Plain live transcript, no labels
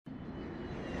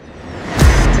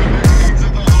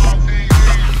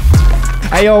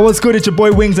Hey yo, what's good? It's your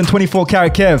boy Wings and 24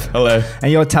 Karat Kev. Hello.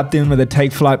 And you're tapped in with the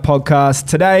Take Flight podcast.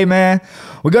 Today, man,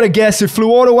 we got a guest who flew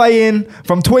all the way in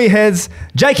from Tweed Heads,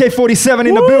 JK-47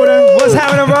 in the building. What's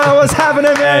happening, bro? What's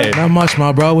happening, man? Hey. Not much,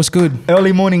 my bro. What's good?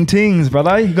 Early morning tings,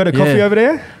 brother. You got a coffee over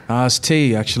there? It's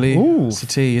tea, actually. Ooh. It's a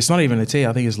tea. It's not even a tea.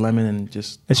 I think it's lemon and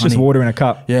just It's honey. just water in a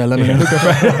cup. Yeah, lemon and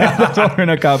That's water in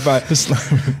a cup, bro. Just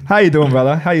lemon. How you doing,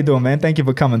 brother? How you doing, man? Thank you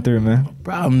for coming through, man.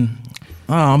 Bro,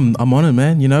 I'm on it,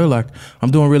 man. You know, like,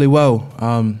 I'm doing really well.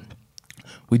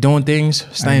 We doing things,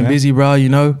 staying Amen. busy, bro, you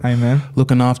know. Amen.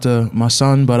 Looking after my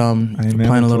son, but Amen.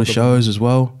 playing a lot of shows as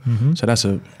well. So that's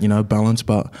a, balance,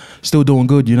 but still doing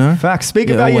good, you know. Facts.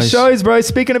 Speaking Yeah, about always. your shows, bro.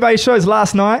 Speaking about your shows,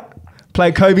 last night,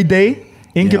 played Kobe D,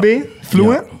 Inkaby,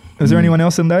 Fluent. Was there anyone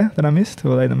else in there that I missed?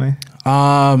 Or were they the main?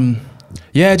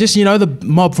 Yeah, just, the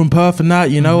mob from Perth and that,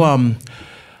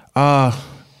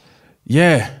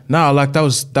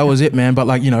 that was it, man. But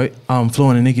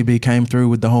Fluent and Nicky B came through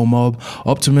with the whole mob.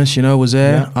 Optimus, was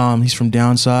there. Yeah. He's from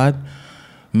Downside.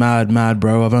 Mad,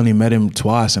 bro. I've only met him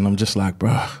twice and I'm just like,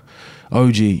 bro,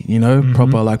 OG,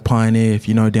 proper like pioneer, if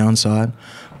you know Downside.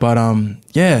 But it was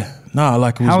How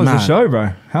was mad. the show,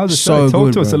 bro? How was the show? So Talk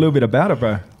good, to us a bro. little bit about it,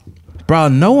 bro. Bro,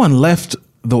 no one left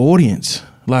the audience.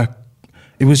 Like,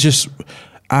 it was just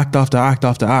act after act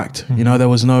after act. There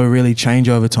was no really change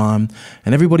over time.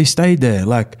 And everybody stayed there,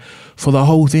 like, for the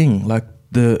whole thing. Like,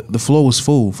 the floor was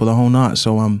full for the whole night.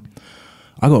 So I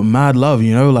got mad love,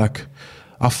 like,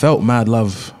 I felt mad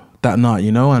love that night,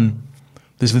 and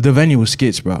the venue was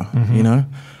skits, bro,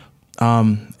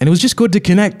 and it was just good to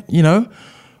connect,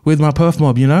 with my Perth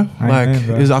mob, Amen,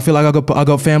 bro. I feel like I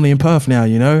got family in Perth now,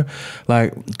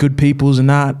 like good peoples and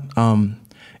that.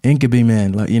 Inkaby,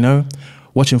 man, like,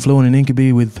 watching Fluent and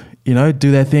Inkaby with,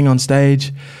 do their thing on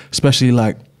stage, especially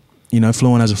like,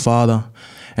 Fluent as a father,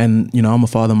 and I'm a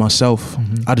father myself.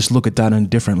 I just look at that in a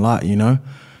different light,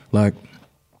 like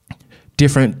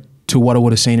different to what I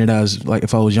would have seen it as, like,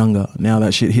 if I was younger. Now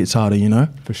that shit hits harder,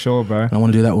 For sure, bro. And I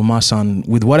want to do that with my son,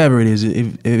 with whatever it is,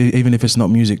 even if it's not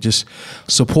music, just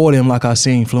support him like I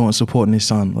seen Fluent supporting his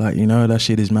son. Like, that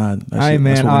shit is mad.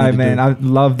 Man. I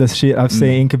love this shit. I've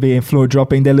seen Inkaby and Fluent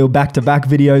dropping their little back-to-back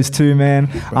videos too, man.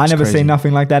 I never crazy. seen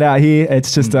nothing like that out here.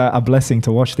 It's just a blessing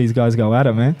to watch these guys go at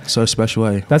it, man. So special,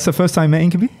 eh? That's the first time you met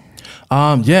Inkaby?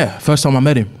 Yeah, first time I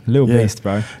met him. Little beast,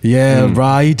 bro. Yeah,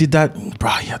 bro, he did that.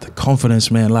 Bro, he had the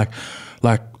confidence, man. Like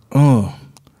no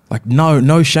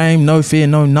shame, no fear,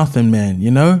 no nothing,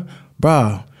 man.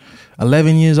 Bro,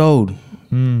 11 years old.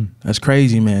 That's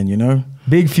crazy, man.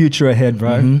 Big future ahead,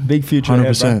 bro. Big future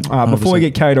ahead, 100%, bro. All right, before we 100%.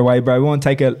 get carried away, bro, we want to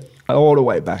take it all the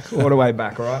way back,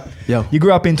 all right? Yeah. You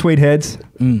grew up in Tweed Heads,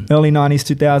 early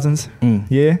 90s, 2000s.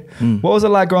 Yeah. What was it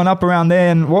like growing up around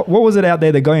there, and what was it out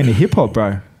there that got into hip hop,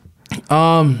 bro?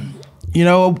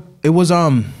 It was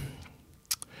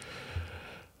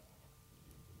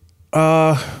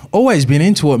always been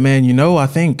into it, man. I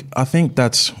think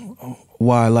that's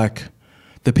why, like,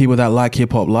 the people that like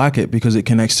hip hop like it, because it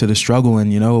connects to the struggle,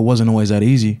 and it wasn't always that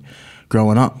easy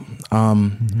growing up. I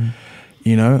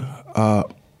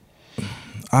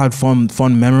had fond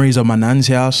memories of my nan's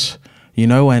house,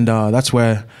 and that's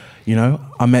where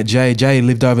I met Jay. Jay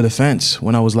lived over the fence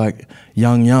when I was like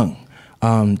young.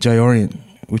 Jay Orient,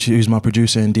 who's my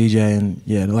producer and DJ, and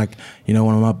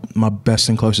one of my best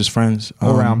and closest friends.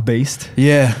 All around beast.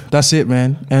 Yeah, that's it,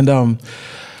 man. And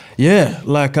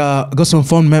I got some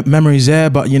fond memories there,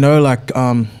 but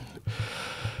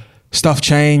stuff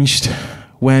changed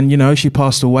when she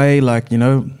passed away. Like,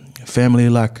 family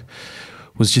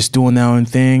was just doing their own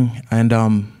thing, and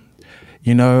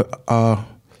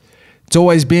it's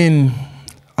always been.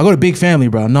 I got a big family,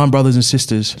 bro, 9 brothers and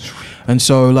sisters. And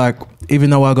so, like, even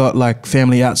though I got, like,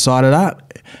 family outside of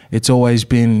that, it's always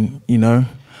been,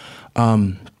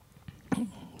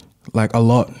 like, a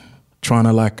lot trying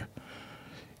to, like,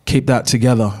 keep that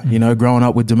together, growing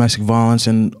up with domestic violence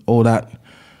and all that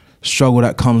struggle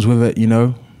that comes with it,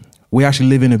 We actually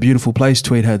live in a beautiful place,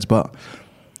 Tweed Heads, but,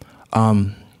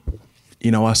 I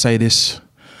say this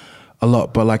a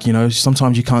lot, but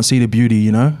sometimes you can't see the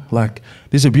beauty, like,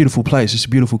 this is a beautiful place, it's a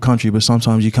beautiful country, but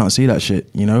sometimes you can't see that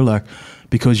shit, like,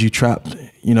 because you trapped,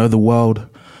 the world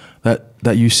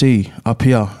that you see up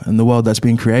here and the world that's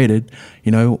been created,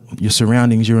 your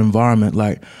surroundings, your environment,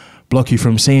 like, block you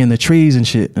from seeing the trees and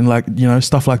shit, and like,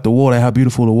 stuff like the water, how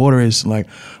beautiful the water is, like,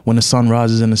 when the sun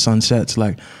rises and the sun sets.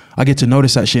 Like, I get to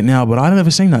notice that shit now, but I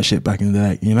never seen that shit back in the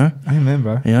day, Amen,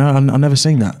 bro. I never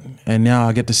seen that, and now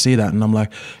I get to see that, and I'm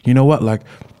like, you know what, like,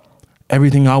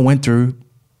 everything I went through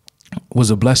was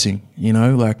a blessing,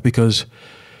 like, because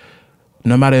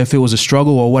no matter if it was a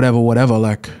struggle or whatever,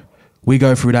 like, we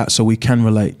go through that so we can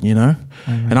relate, you know?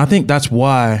 And I think that's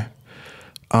why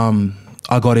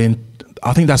I got in.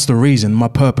 I think that's the reason, my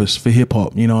purpose for hip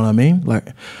hop, you know what I mean? Like,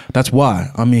 that's why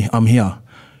I'm here.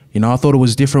 You know, I thought it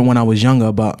was different when I was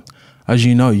younger, but as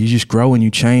you know, you just grow and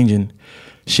you change and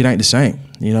shit ain't the same,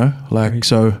 you know? Like,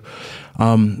 so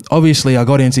obviously I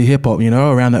got into hip hop, you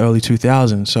know, around the early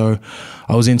 2000s. So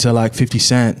I was into like 50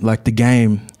 Cent, like The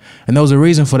Game. And there was a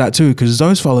reason for that too, because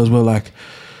those fellas were like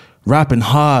rapping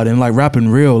hard and like rapping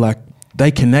real, like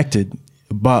they connected.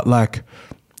 But like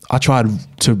I tried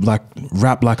to like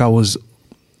rap like I was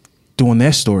doing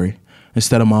their story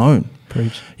instead of my own.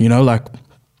 Preach. You know, like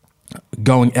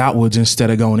going outwards instead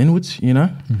of going inwards, you know?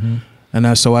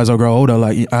 And so as I grew older,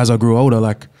 like I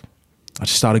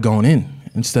just started going in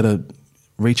instead of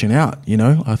reaching out, you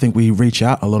know? I think we reach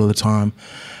out a lot of the time,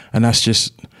 and that's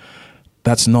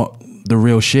not the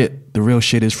real shit. The real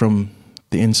shit is from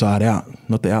the inside out,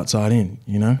 not the outside in,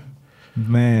 you know?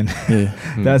 Man, Yeah.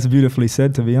 that's beautifully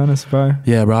said, to be honest, bro.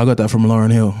 Yeah, bro, I got that from Lauryn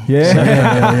Hill. Yeah.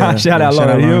 Yeah. Shout out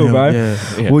Lauryn Hill, bro.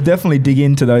 Yeah. We'll definitely dig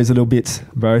into those little bits,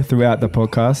 bro, throughout the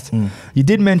podcast. You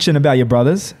did mention about your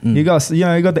brothers. You got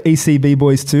the ECB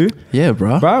boys too. Yeah,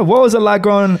 bro. Bro, what was it like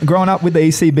growing up with the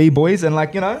ECB boys? And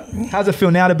like, you know, how's it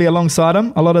feel now to be alongside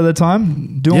them a lot of the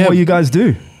time, doing what you guys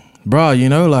do? Bro, you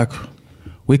know, like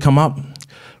we come up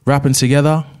rapping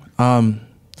together.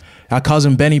 Our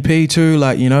cousin Benny P too,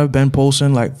 like, you know, Ben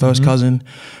Paulson, like first cousin.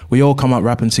 We all come up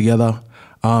rapping together,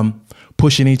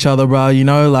 pushing each other, bro, you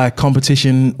know, like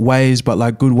competition ways, but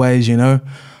like good ways, you know.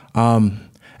 And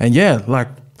yeah, like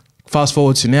fast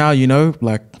forward to now, you know,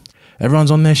 like everyone's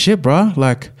on their shit, bro.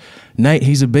 Like Nate,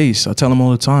 he's a beast. I tell him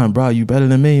all the time, bro, you better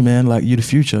than me, man. Like you the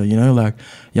future, you know, like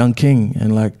Young King.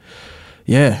 And like,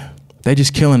 yeah, they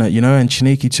just killing it, you know. And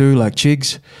Chiniki too, like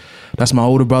Chigs, that's my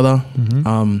older brother.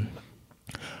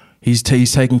 He's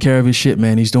taking care of his shit,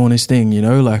 man. He's doing his thing, you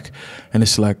know, like, and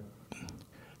it's like,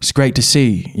 it's great to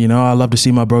see, you know. I love to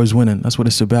see my bros winning. That's what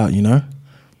it's about, you know.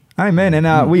 Hey, man,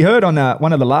 and we heard on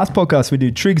one of the last podcasts we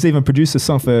did, Triggs even produced a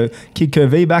song for Kid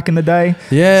Curvy back in the day.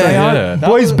 Yeah.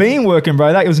 Boys been working,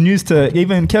 bro. That was news to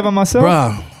even Kev and myself.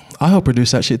 Bro, I helped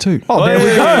produce that shit too. Oh, there we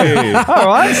go. All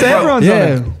right, so everyone's on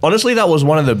it. Honestly, that was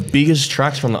one of the biggest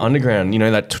tracks from the underground, you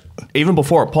know, that even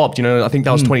before it popped, you know, I think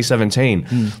that was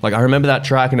 2017. Like, I remember that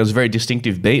track and it was a very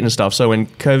distinctive beat and stuff. So when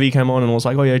Curvy came on and was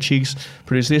like, oh, yeah, Chigs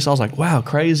produced this, I was like, wow,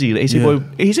 crazy. The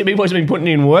ECB boys have been putting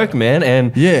in work, man.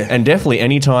 And definitely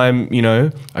anytime, you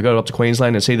know, I go up to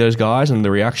Queensland and see those guys and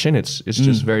the reaction, it's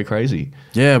just very crazy.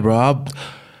 Yeah, bro.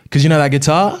 Because you know that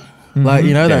guitar? Like,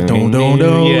 you know, that don.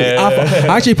 Yeah.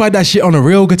 I actually played that shit on a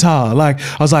real guitar. Like,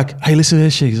 I was like, hey, listen to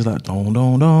this shit. He's like,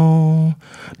 don.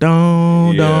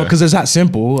 Because it's that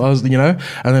simple. I was, you know,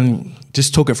 and then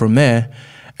just took it from there.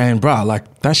 And, bro,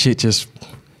 like, that shit just,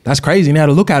 that's crazy now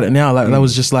to look at it now. Like, that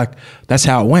was just like, that's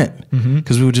how it went.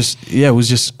 Because we were just, it was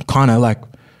just kind of like,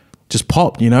 just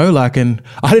popped, you know, like, and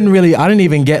I didn't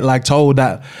even get like told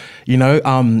that, you know,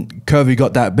 Curvy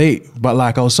got that beat, but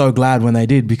like I was so glad when they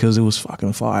did because it was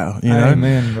fucking fire, you know,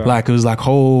 man, bro. Like it was like,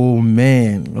 oh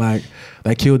man, like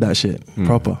they killed that shit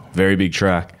proper. Very big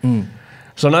track.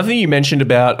 So another thing you mentioned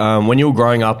about when you were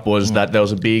growing up was that there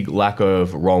was a big lack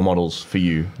of role models for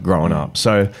you growing up.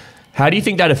 So how do you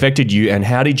think that affected you, and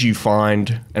how did you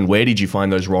find, and where did you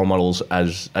find those role models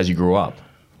as you grew up?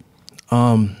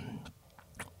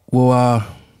 Well,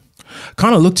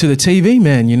 kind of look to the TV,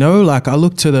 man, you know, like I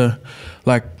look to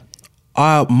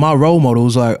my role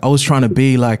models, like I was trying to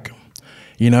be like,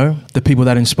 you know, the people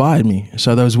that inspired me.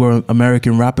 So those were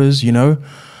American rappers, you know,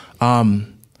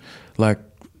 like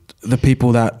the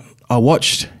people that I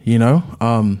watched, you know,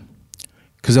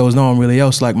 because there was no one really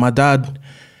else. Like my dad,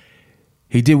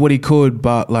 he did what he could,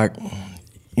 but like,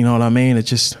 you know what I mean? It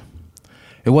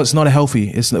wasn't a healthy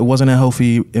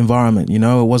environment, you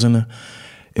know, it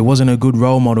wasn't a good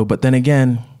role model. But then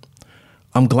again,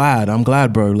 I'm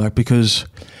glad, bro, like, because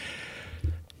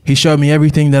he showed me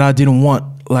everything that I didn't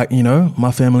want, like, you know,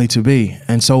 my family to be.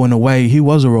 And so in a way, he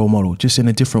was a role model, just in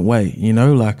a different way, you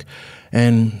know, like,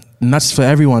 and that's for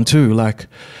everyone too. Like,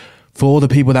 for all the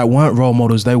people that weren't role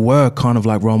models, they were kind of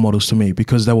like role models to me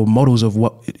because they were models of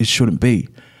what it shouldn't be.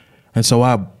 And so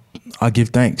I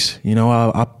give thanks, you know,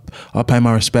 I pay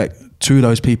my respect to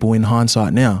those people in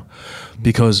hindsight now,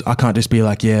 because I can't just be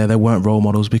like, yeah, they weren't role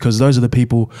models, because those are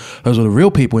the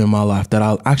real people in my life that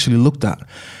I actually looked at.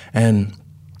 And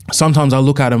sometimes I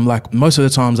look at them, like most of the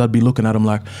times I'd be looking at them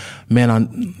like,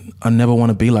 man, I never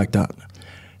want to be like that.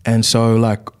 And so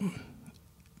like,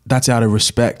 that's out of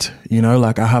respect, you know,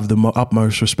 like I have the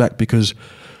utmost respect because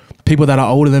people that are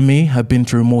older than me have been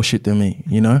through more shit than me,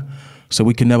 you know? So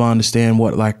we could never understand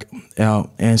what like our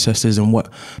ancestors and what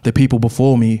the people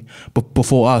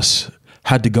before us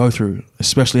had to go through,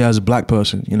 especially as a black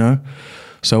person, you know?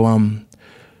 So,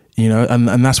 you know,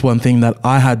 and that's one thing that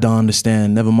I had to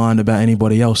understand, never mind about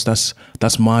anybody else.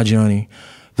 That's my journey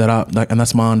and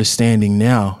that's my understanding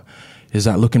now, is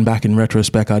that looking back in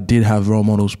retrospect, I did have role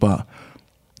models, but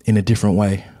in a different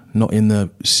way, not in the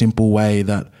simple way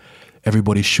that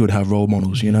everybody should have role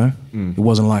models, you know? It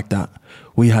wasn't like that.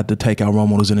 We had to take our role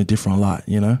models in a different light,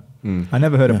 you know? I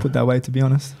never heard it put that way, to be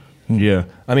honest. Yeah.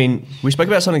 I mean, we spoke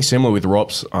about something similar with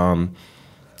ROPS.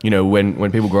 You know,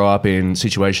 when people grow up in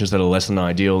situations that are less than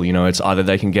ideal, you know, it's either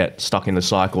they can get stuck in the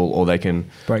cycle or they can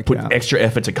put extra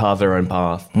effort to carve their own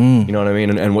path. You know what I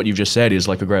mean? And what you've just said is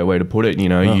like a great way to put it. You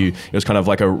know, it was kind of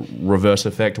like a reverse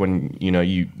effect when, you know,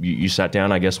 you sat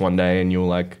down, I guess, one day and you were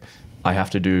like, I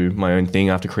have to do my own thing.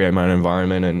 I have to create my own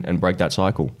environment and break that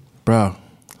cycle. Bro,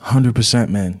 100%,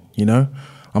 man. You know,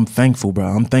 I'm thankful, bro.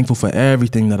 I'm thankful for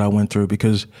everything that I went through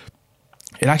because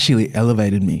it actually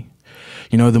elevated me.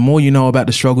 You know, the more you know about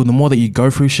the struggle, the more that you go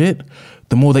through shit,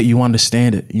 the more that you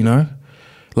understand it, you know?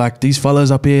 Like these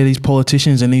fellas up here, these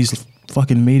politicians and these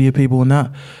fucking media people and that,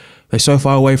 they're so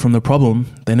far away from the problem,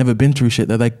 they've never been through shit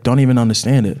that they don't even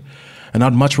understand it. And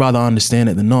I'd much rather understand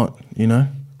it than not, you know?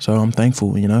 So I'm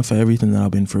thankful, you know, for everything that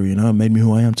I've been through, you know? It made me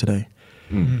who I am today.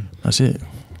 That's it.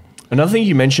 Another thing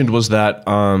you mentioned was that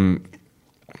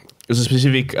there's a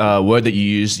specific word that you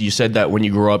used. You said that when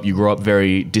you grew up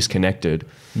very disconnected.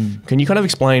 Can you kind of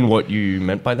explain what you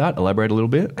meant by that? Elaborate a little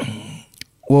bit?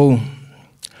 Well,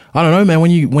 I don't know, man.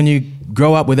 When you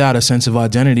grow up without a sense of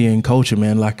identity and culture,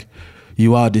 man, like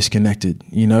you are disconnected,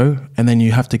 you know? And then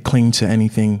you have to cling to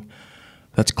anything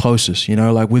that's closest, you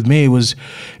know? Like with me, it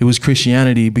was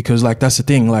Christianity because like that's the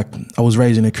thing. Like I was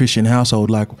raised in a Christian household.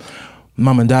 Like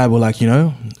mum and dad were like, you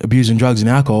know, abusing drugs and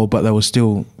alcohol, but they were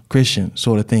still Christian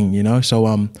sort of thing, you know?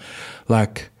 So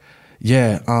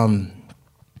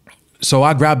so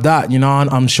I grabbed that, you know, and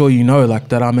I'm sure you know, like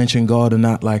that I mentioned God and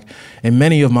that, like in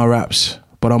many of my raps,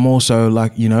 but I'm also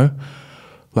like, you know,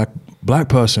 like black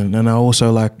person, and I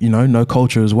also like, you know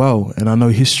culture as well, and I know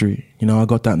history, you know, I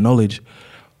got that knowledge,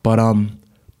 but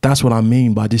that's what I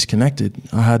mean by disconnected.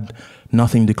 I had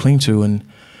nothing to cling to, and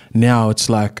now it's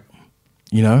like,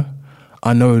 you know,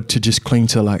 I know to just cling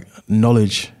to like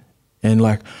knowledge and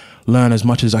like learn as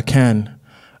much as I can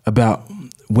about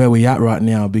where we at right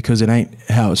now, because it ain't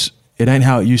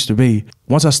how it used to be.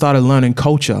 Once I started learning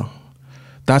culture,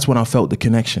 that's when I felt the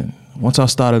connection. Once I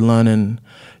started learning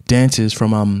dances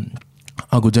from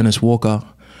Uncle Dennis Walker,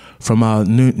 from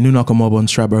New Mob on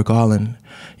Stradbroke Island,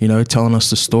 you know, telling us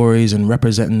the stories and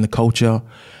representing the culture,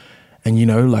 and, you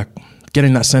know, like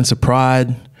getting that sense of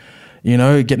pride, you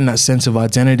know, getting that sense of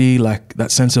identity, like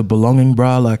that sense of belonging,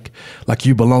 bruh, like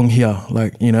you belong here,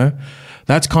 like, you know,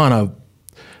 that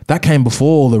came before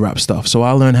all the rap stuff. So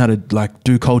I learned how to like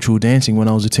do cultural dancing when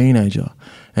I was a teenager.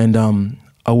 And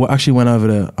actually went over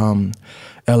to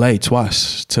LA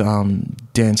twice to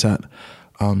dance at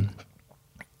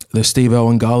the Steve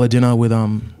Owen Gala dinner with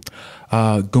Gumpi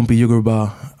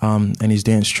Yuguruba and his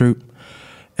dance troupe.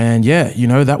 And yeah, you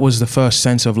know, that was the first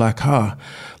sense of like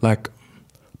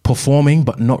performing,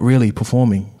 but not really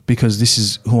performing, because this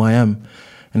is who I am.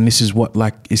 And this is what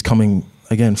like is coming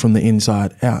again from the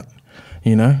inside out.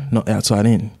 You know, not outside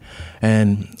in,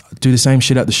 and do the same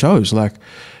shit at the shows like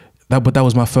that. But that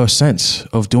was my first sense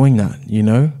of doing that, you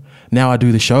know. Now I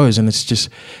do the shows and it's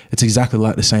exactly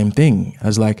like the same thing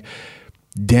as like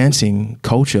dancing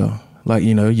culture. Like,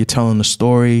 you know, you're telling a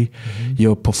story,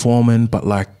 you're performing, but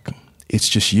like it's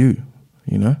just you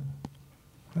know.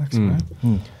 Excellent.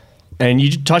 And you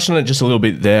touched on it just a little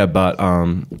bit there, but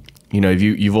you know,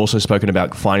 you've also spoken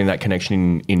about finding that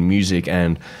connection in music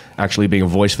and actually being a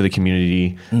voice for the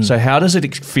community. So how does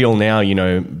it feel now, you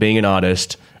know, being an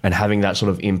artist and having that sort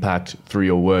of impact through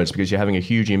your words, because you're having a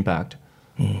huge impact?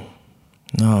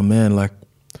 No, man, like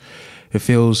it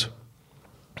feels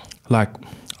like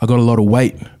I got a lot of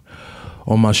weight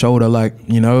on my shoulder, like,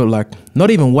 you know, like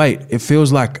not even weight. It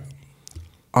feels like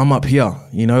I'm up here,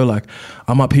 you know, like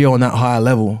I'm up here on that higher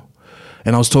level.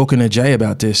 And I was talking to Jay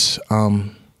about this,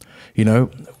 you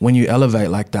know, when you elevate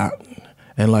like that,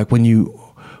 and like when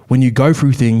you go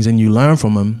through things and you learn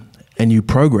from them and you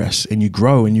progress and you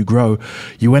grow,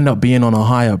 you end up being on a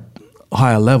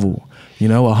higher level, you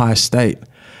know, a higher state,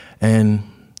 and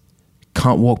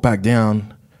can't walk back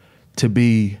down to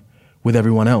be with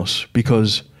everyone else,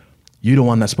 because you're the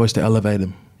one that's supposed to elevate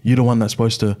them. You're the one that's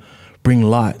supposed to bring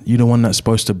light. You're the one that's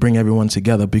supposed to bring everyone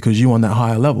together, because you're on that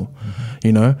higher level,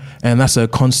 you know? And that's a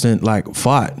constant like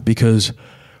fight, because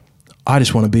I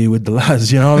just want to be with the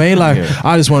lads, you know what I mean? Like,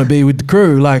 I just want to be with the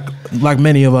crew, like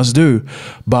many of us do.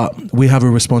 But we have a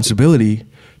responsibility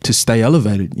to stay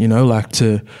elevated, you know, like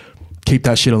to keep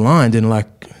that shit aligned and like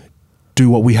do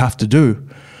what we have to do,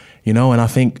 you know? And I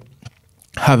think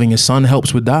having a son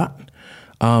helps with that,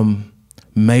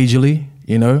 majorly,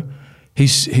 you know?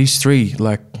 He's 3,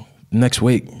 like, next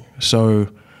week. So,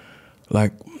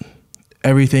 like,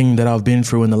 everything that I've been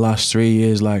through in the last 3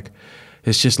 years, like,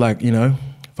 it's just like, you know,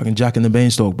 fucking Jack and the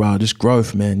Beanstalk, bro. Just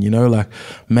growth, man, you know, like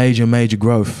major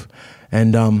growth.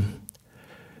 And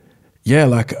yeah,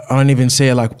 like I don't even see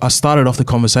it, like I started off the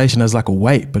conversation as like a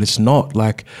weight, but it's not.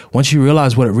 Like once you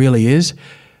realize what it really is,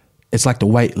 it's like the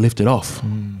weight lifted off.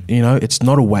 You know, it's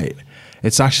not a weight.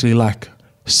 It's actually like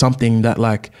something that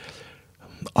like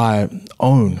I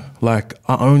own. Like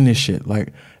I own this shit.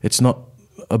 Like it's not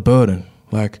a burden.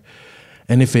 Like,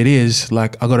 and if it is,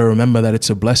 like I got to remember that it's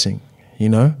a blessing, you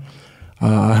know?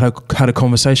 I had a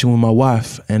conversation with my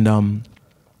wife, and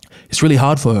it's really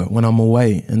hard for her when I'm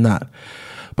away and that.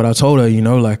 But I told her, you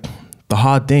know, like the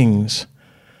hard things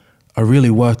are really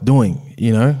worth doing,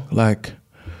 you know? Like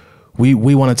we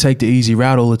want to take the easy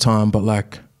route all the time, but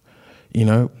like, you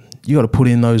know, you got to put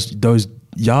in those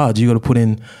yards. You got to put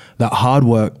in that hard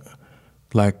work,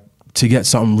 like to get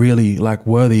something really like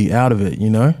worthy out of it, you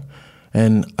know?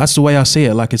 And that's the way I see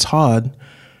it. Like it's hard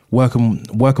working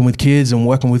with kids and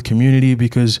working with community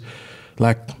because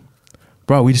like,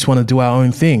 bro, we just want to do our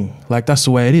own thing. Like that's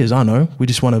the way it is. I know we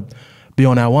just want to be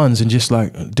on our ones and just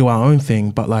like do our own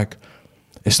thing. But like,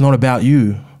 it's not about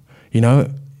you, you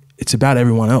know, it's about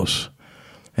everyone else.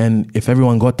 And if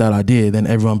everyone got that idea, then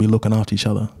everyone be looking after each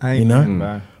other, you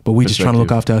know? But we just trying to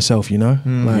look after ourselves, you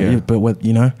know? But what,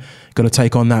 you know, got to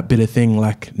take on that bit of thing.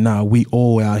 Like, nah, we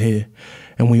all out here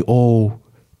and we all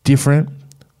different,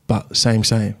 but same,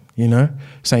 you know,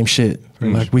 same shit.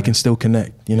 Like we can still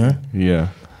connect, you know? Yeah.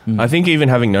 I think even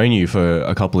having known you for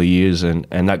a couple of years and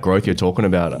that growth you're talking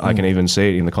about, I can even see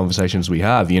it in the conversations we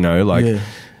have, you know, like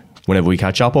whenever we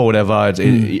catch up or whatever,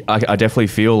 I definitely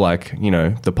feel like, you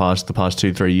know, the past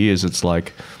 2-3 years, it's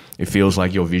like, it feels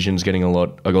like your vision's getting a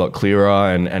lot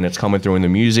clearer and it's coming through in the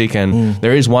music. And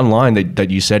there is one line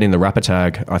that you said in the Rapper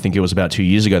Tag, I think it was about 2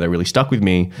 years ago, that really stuck with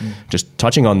me. Just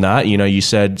touching on that, you know, you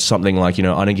said something like, you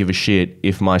know, I don't give a shit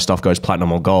if my stuff goes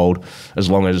platinum or gold as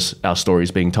long as our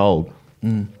story's being told.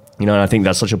 You know, and I think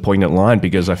that's such a poignant line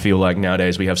because I feel like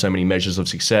nowadays we have so many measures of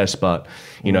success, but,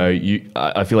 you know,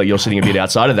 I feel like you're sitting a bit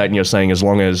outside of that and you're saying as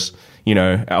long as, you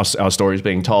know, our story's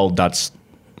being told, that's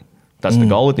the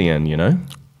goal at the end, you know?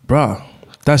 Bro,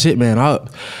 that's it, man.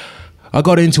 I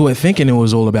got into it thinking it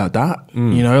was all about that,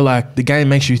 you know, like the game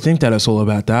makes you think that it's all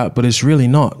about that, but it's really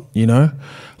not, you know,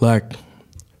 like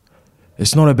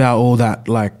it's not about all that,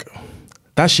 like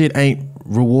that shit ain't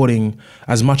rewarding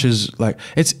as much as like,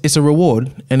 it's a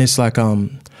reward and it's like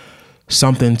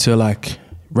something to like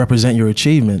represent your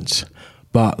achievements,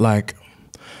 but like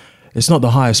it's not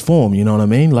the highest form, you know what I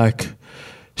mean? Like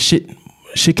shit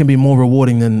can be more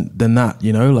rewarding than that,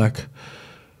 you know, like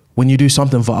when you do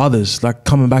something for others, like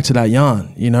coming back to that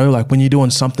yarn, you know, like when you're doing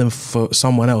something for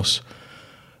someone else,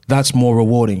 that's more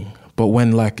rewarding. But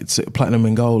when like it's platinum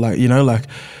and gold, like, you know, like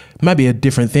maybe a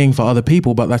different thing for other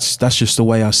people, but that's just the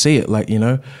way I see it. Like, you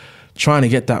know, trying to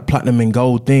get that platinum and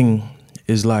gold thing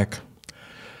is like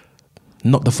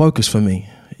not the focus for me,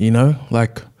 you know,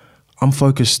 like I'm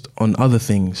focused on other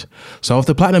things. So if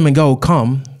the platinum and gold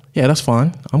come, yeah, that's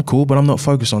fine. I'm cool, but I'm not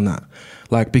focused on that.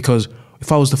 Like, because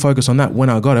if I was to focus on that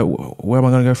when I got it, where am I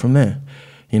going to go from there?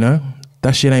 You know,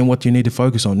 that shit ain't what you need to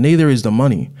focus on. Neither is the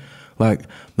money. Like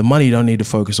the money you don't need to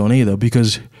focus on either,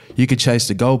 because you could chase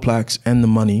the gold plaques and the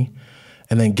money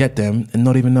and then get them and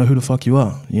not even know who the fuck you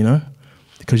are, you know,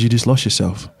 because you just lost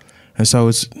yourself. And so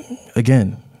it's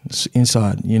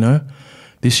inside, you know,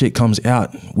 this shit comes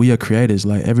out. We are creators,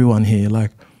 like everyone here,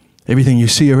 like everything you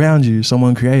see around you,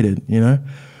 someone created, you know?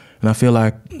 And I feel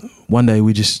like one day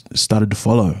we just started to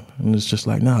follow, and it's just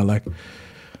like, nah, like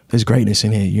there's greatness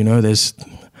in here, you know, there's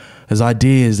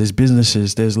ideas, there's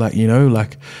businesses, there's like, you know,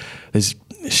 like there's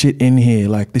shit in here,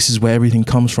 like this is where everything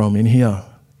comes from, in here,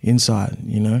 inside,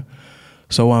 you know?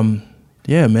 So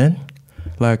yeah, man,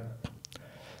 like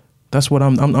that's what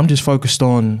I'm just focused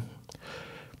on,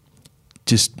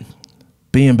 just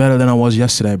being better than I was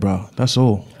yesterday, bro. That's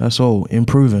all,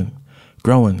 improving,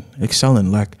 growing,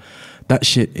 excelling, like that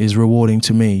shit is rewarding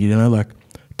to me, you know, like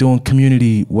doing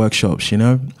community workshops, you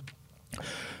know,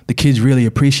 the kids really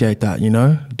appreciate that, you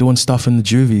know, doing stuff in the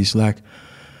juvies. Like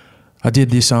I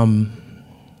did this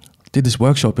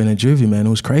workshop in a juvie, man. It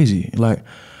was crazy. Like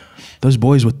those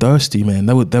boys were thirsty, man.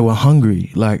 They were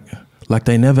hungry. Like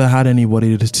they never had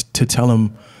anybody to tell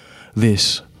them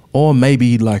this or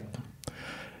maybe like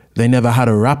they never had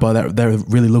a rapper that they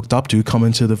really looked up to come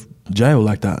into the jail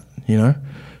like that, you know,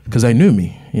 because they knew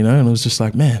me, you know, and it was just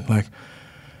like, man, like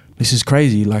this is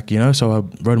crazy, like, you know. So I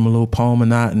wrote him a little poem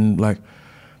and that, and like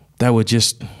they were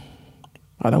just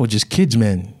kids,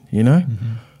 man, you know.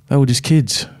 They were just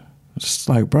kids. Just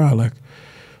like, bro, like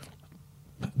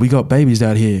we got babies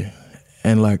out here,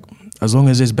 and like as long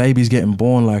as there's babies getting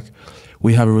born, like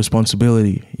we have a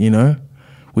responsibility, you know.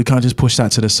 We can't just push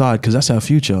that to the side because that's our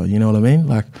future, you know what I mean?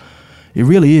 Like it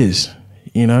really is,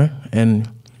 you know. And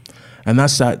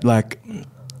that's that like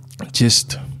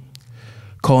just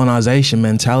colonization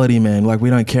mentality, man. Like we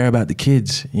don't care about the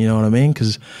kids, you know what I mean?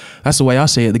 Because that's the way I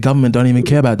see it. The government don't even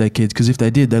care about their kids, because if they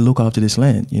did, they look after this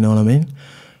land, you know what I mean?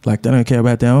 Like they don't care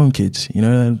about their own kids, you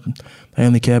know. They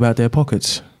only care about their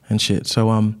pockets and shit.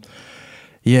 So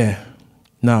yeah,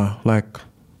 no, like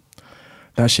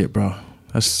that shit, bro.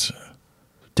 That's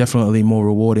definitely more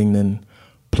rewarding than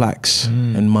plaques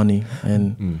and money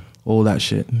and all that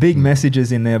shit. Big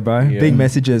messages in there, bro. Big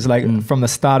messages. Like from the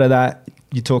start of that,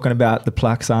 you're talking about the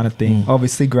plaques aren't a thing.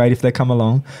 Obviously great if they come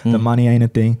along. The money ain't a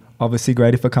thing. Obviously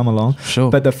great if they come along.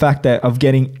 Sure. But the fact that of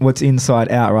getting what's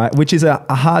inside out, right? Which is a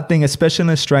hard thing, especially in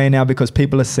Australia now, because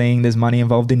people are seeing there's money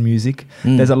involved in music.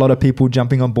 There's a lot of people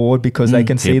jumping on board because they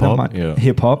can see the money.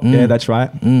 Hip hop. Yeah, that's right.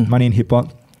 Money in hip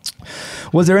hop.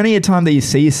 Was there any time that you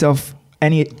see yourself,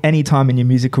 any time in your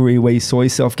music career where you saw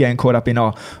yourself getting caught up in,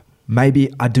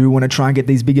 maybe I do want to try and get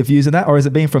these bigger views of that? Or has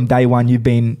it been from day one you've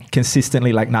been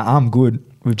consistently like, nah, I'm good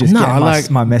with just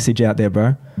getting my message out there,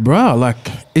 bro? Bro, like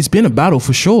it's been a battle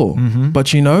for sure.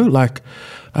 But you know, like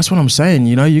that's what I'm saying,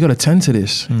 you know, you got to tend to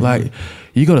this. Like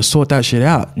you got to sort that shit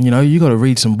out. You know, you got to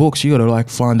read some books. You got to like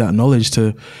find out knowledge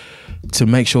to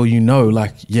make sure, you know,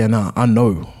 like, yeah, nah, I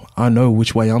know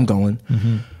which way I'm going.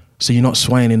 So you're not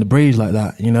swaying in the breeze like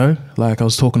that, you know? Like I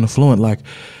was talking to Fluent, like,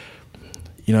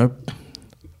 you know,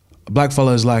 black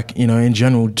fellas, like, you know, in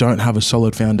general don't have a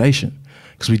solid foundation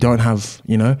because we don't have,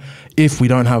 you know, if we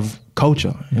don't have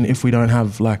culture and if we don't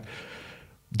have like,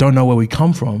 don't know where we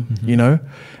come from, you know,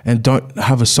 and don't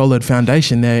have a solid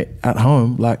foundation there at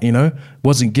home, like, you know,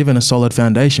 wasn't given a solid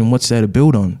foundation, what's there to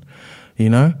build on, you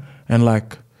know? And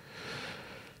like,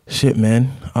 shit,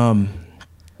 man,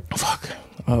 fuck.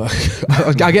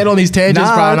 I get on these tangents,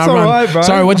 bro. Nah, it's all right, bro.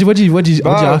 Sorry, what'd you ask me,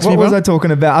 bro? What was I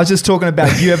talking about? I was just talking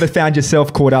about you ever found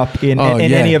yourself caught up in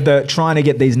any of the trying to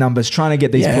get these numbers, trying to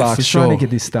get these plaques, trying to get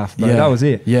this stuff, bro. That was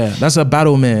it. Yeah, that's a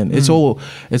battle, man. It's all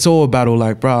a battle,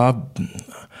 like, bro.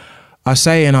 I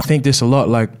say, and I think this a lot,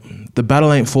 like the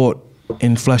battle ain't fought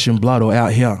in flesh and blood or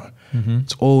out here.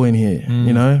 It's all in here,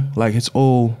 you know? Like it's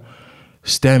all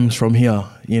stems from here,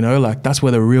 you know, like that's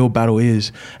where the real battle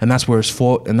is, and that's where it's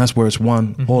fought, and that's where it's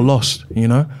won or lost, you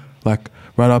know, like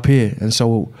right up here. And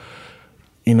so,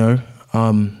 you know,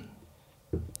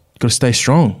 gotta stay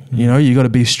strong, you know, you gotta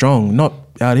be strong, not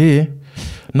out here,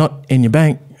 not in your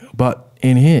bank, but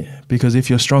in here, because if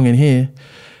you're strong in here,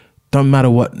 don't matter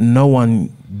what no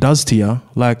one does to you,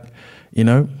 like, you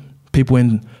know, people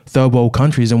in third world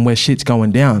countries and where shit's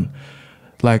going down,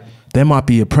 like they might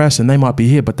be oppressed and they might be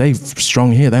here, but they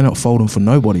strong here. They're not folding for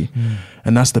nobody.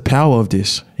 And that's the power of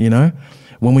this, you know?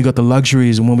 When we got the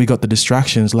luxuries and when we got the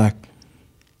distractions, like,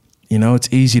 you know,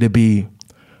 it's easy to be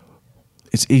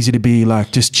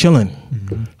like just chilling.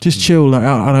 Just chill. Like,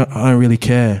 I don't really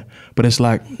care. But it's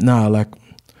like, nah, like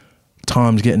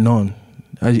time's getting on.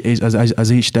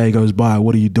 As each day goes by,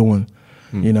 what are you doing?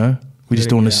 You know? We just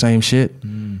doing the same shit.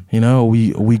 You know, are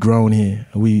we growing here?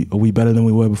 Are we better than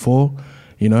we were before?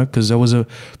 You know, because there was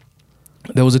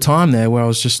a time there where I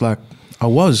was just like, I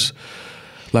was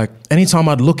like, anytime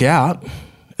I'd look out,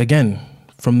 again,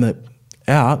 from the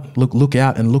out, look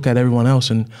out and look at everyone else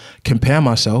and compare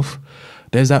myself,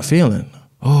 there's that feeling.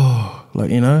 Oh, like,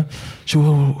 you know,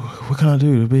 what can I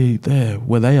do to be there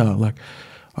where they are? Like,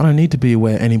 I don't need to be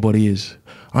where anybody is.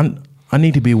 I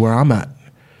need to be where I'm at.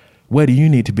 Where do you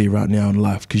need to be right now in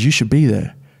life? Because you should be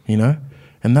there, you know?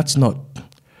 And that's not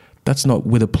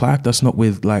with a plaque. That's not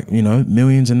with like, you know,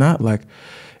 millions and that. Like,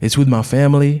 it's with my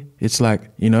family. It's like,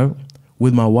 you know,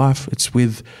 with my wife. It's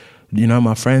with, you know,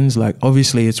 my friends. Like,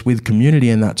 obviously it's with community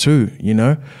and that too, you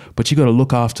know. But you got to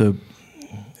look after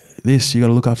this. You got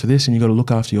to look after this, and you got to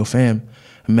look after your fam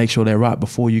and make sure they're right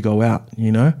before you go out,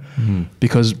 you know.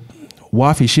 Because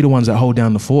wifey, she the ones that hold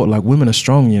down the fort. Like, women are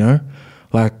strong, you know.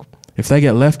 Like, if they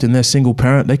get left and they're single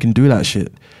parent, they can do that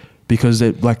shit. Because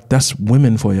they're like, that's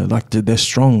women for you. Like they're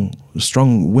strong.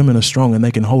 Women are strong and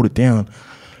they can hold it down.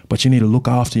 But you need to look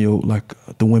after your, like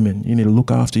the women. You need to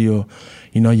look after your,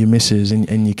 you know, your missus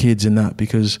and your kids and that,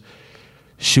 because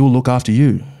she'll look after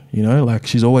you. You know, like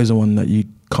she's always the one that you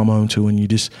come home to and you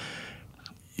just,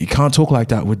 you can't talk like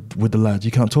that with the lads.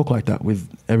 You can't talk like that with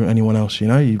anyone else, you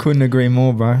know? You couldn't agree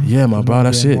more, bro. Yeah, my bro,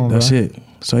 that's it. That's it.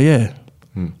 So, yeah.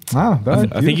 Ah, bro,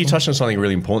 I think you touched on something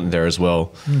really important there as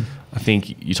well. I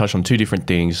think you touched on two different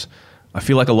things. I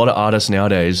feel like a lot of artists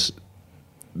nowadays,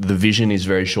 the vision is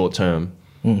very short term.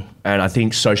 And I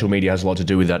think social media has a lot to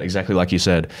do with that, exactly like you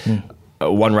said.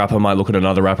 One rapper might look at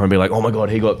another rapper and be like, oh my God,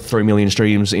 he got 3 million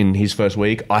streams in his first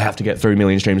week. I have to get 3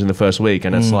 million streams in the first week.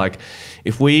 And it's like,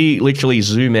 if we literally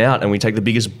zoom out and we take the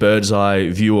biggest bird's eye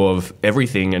view of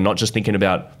everything and not just thinking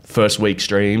about first week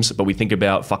streams, but we think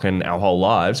about fucking our whole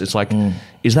lives, it's like,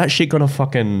 is that shit gonna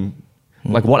fucking...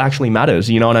 like what actually matters,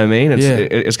 you know what I mean?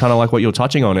 It's kind of like what you're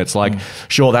touching on. It's like,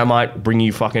 sure, that might bring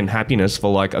you fucking happiness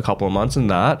for like a couple of months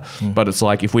and that, but it's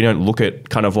like, if we don't look at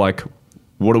kind of like,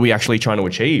 what are we actually trying to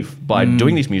achieve by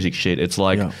doing this music shit? It's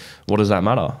like, what does that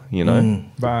matter, you know?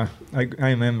 Bro,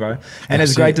 amen, bro. And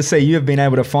it's great to see you have been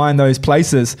able to find those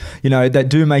places, you know, that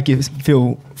do make you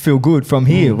feel good from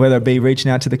here, whether it be reaching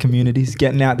out to the communities,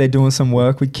 getting out there doing some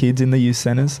work with kids in the youth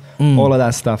centers, all of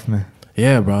that stuff, man.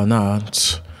 Yeah, bro. No,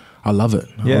 I love it.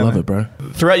 I love it, bro.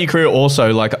 Throughout your career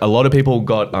also, like a lot of people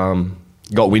got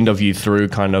wind of you through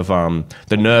kind of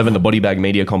the Nerve and the Body Bag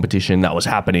Media competition that was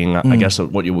happening. I guess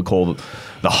what you would call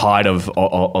the height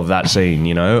of that scene,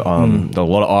 you know? There were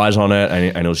a lot of eyes on it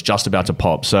and it was just about to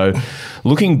pop. So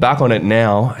looking back on it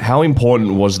now, how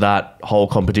important was that whole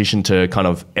competition to kind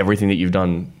of everything that you've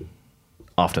done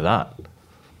after that?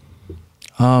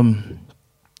 Bro,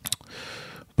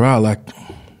 like...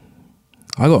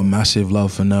 I got massive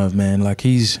love for Nerve, man. Like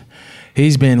he's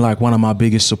been like one of my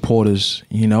biggest supporters,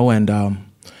 you know, and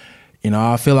you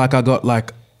know, I feel like I got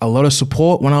like a lot of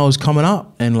support when I was coming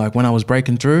up and like when I was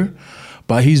breaking through,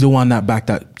 but he's the one that backed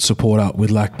that support up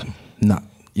with like, nah,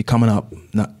 you're coming up,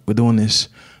 nah, we're doing this,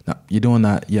 nah, you're doing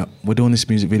that, yeah, we're doing this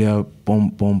music video, boom,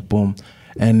 boom, boom.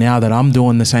 And now that I'm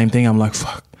doing the same thing, I'm like,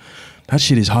 fuck, that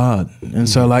shit is hard. And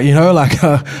so like, you know, like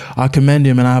I commend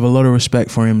him and I have a lot of respect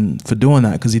for him for doing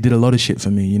that because he did a lot of shit for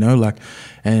me, you know, like,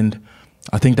 and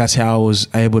I think that's how I was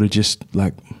able to just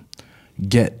like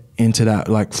get into that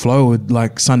like flow with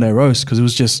like Sunday Roast because it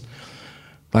was just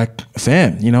like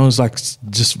fam, you know, it was like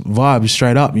just vibe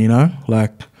straight up, you know,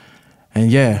 like, and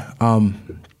yeah,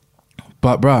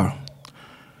 but bro,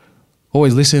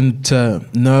 always listened to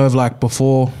Nerve like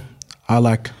before I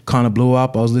like kind of blew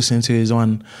up. I was listening to his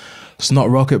one Snot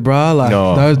Rocket, bro. Like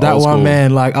that one, cool.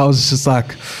 Man. Like I was just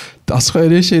like, I swear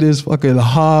this shit is fucking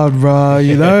hard, bro.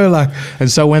 You know, like. And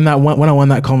so when I won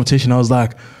that competition, I was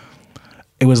like,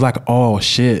 it was like, oh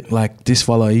shit, like this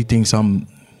fella, he thinks I'm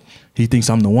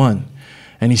the one,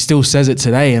 and he still says it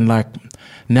today. And like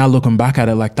now looking back at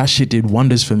it, like that shit did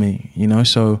wonders for me, you know.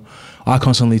 So I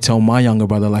constantly tell my younger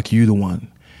brother, like, you the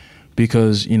one,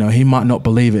 because you know he might not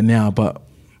believe it now, but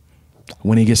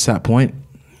when he gets to that point,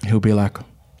 he'll be like,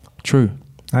 true.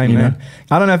 Hey, man.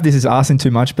 I don't know if this is asking too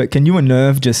much, but can you and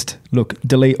Nerve just,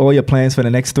 delete all your plans for the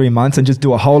next 3 months and just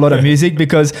do a whole lot of music?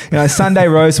 Because, you know, Sunday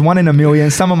Roast, 1 in a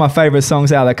Million, some of my favorite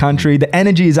songs out of the country. The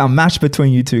energy is unmatched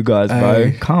between you two guys,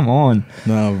 bro. Come on.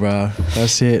 No, bro.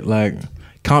 That's it. Like,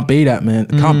 can't beat that, man.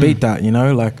 Can't beat that, you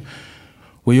know? Like,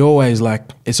 we always, like,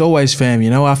 it's always fam, you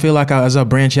know? I feel like as I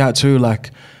branch out too,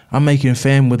 like, I'm making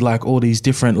fam with, like, all these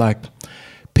different, like,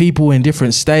 people in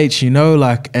different states, you know,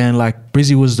 like, and like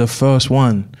Brizzy was the first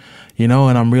one, you know,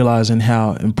 and I'm realizing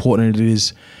how important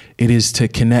it is to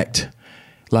connect,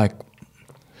 like,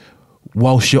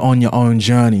 whilst you're on your own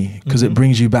journey, because it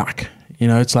brings you back, you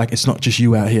know. It's like, it's not just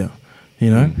you out here, you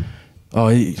know. Oh,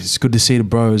 it's good to see the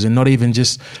bros, and not even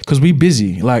just because we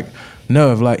busy, like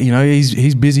Nerve, like, you know,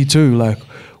 he's busy too, like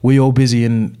we all busy,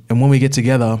 and when we get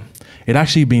together, it'd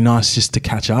actually be nice just to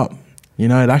catch up. You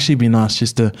know, it'd actually be nice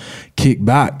just to kick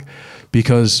back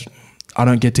because I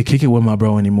don't get to kick it with my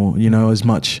bro anymore, you know, as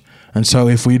much. And so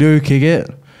if we do kick it,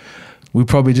 we'd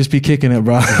probably just be kicking it,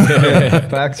 bro. Yeah,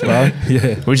 facts, bro.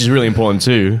 Yeah. Which is really important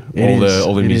too.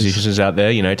 All the musicians out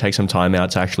there, you know, take some time out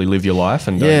to actually live your life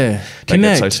and don't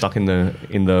get so stuck in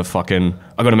the fucking,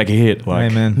 I gotta make a hit.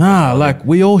 Like, man. Nah, like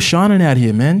we all shining out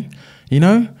here, man. You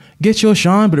know? Get your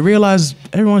shine, but realize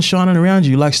everyone's shining around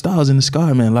you like stars in the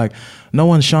sky, man. Like no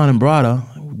one's shining brighter.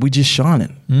 We just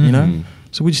shining, you know?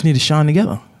 So we just need to shine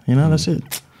together. You know, that's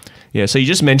it. Yeah, so you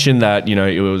just mentioned that, you know,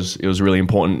 it was really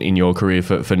important in your career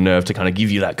for Nerve to kind of give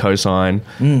you that cosign.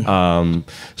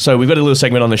 So we've got a little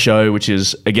segment on the show, which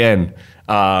is, again,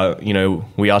 you know,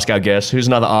 we ask our guests, who's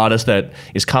another artist that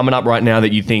is coming up right now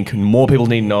that you think more people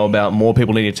need to know about, more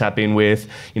people need to tap in with?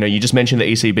 You know, you just mentioned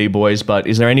the ECB boys, but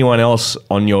is there anyone else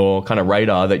on your kind of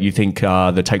radar that you think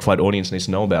the Take Flight audience needs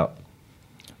to know about?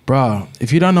 Bro,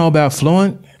 if you don't know about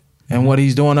Fluent and what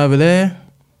he's doing over there,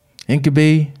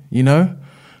 Incubi, you know,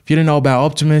 you didn't know about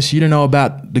Optimus, you didn't know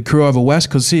about the crew over West.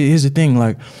 Because see, here's the thing,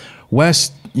 like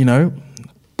West, you know,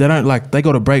 they don't like, they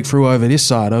got a breakthrough over this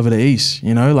side, over the East,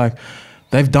 you know, like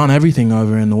they've done everything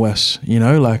over in the West, you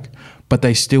know, like, but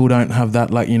they still don't have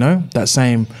that, like, you know, that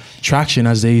same traction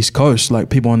as the East Coast, like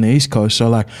people on the East Coast. So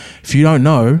like, if you don't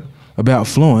know about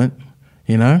Fluent,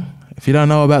 you know, if you don't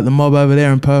know about the mob over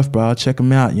there in Perth, bro, check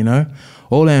them out, you know.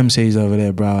 All the MCs over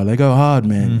there, bro, they go hard,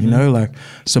 man, you know, like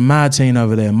some mad scene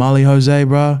over there. Molly Jose,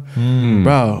 bro,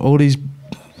 bro, all these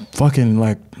fucking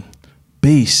like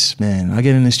beasts, man. I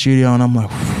get in the studio and I'm like,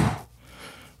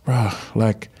 bro,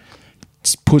 like,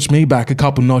 puts me back a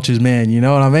couple notches, man, you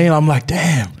know what I mean? I'm like,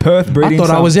 damn, Perth breeding, I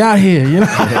thought I was out here, you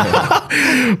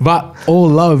know. But all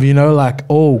love, you know, like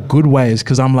all good ways,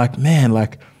 because I'm like, man,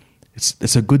 like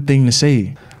it's a good thing to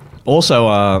see. Also,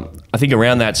 I think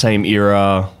around that same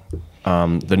era,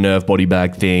 the Nerve body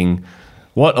bag thing,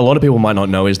 what a lot of people might not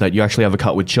know is that you actually have a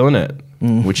cut with Chillin'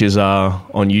 It, which is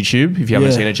on YouTube. If you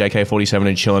haven't seen it, JK-47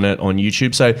 and Chillin' It on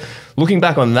YouTube. So looking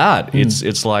back on that,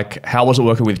 it's like, how was it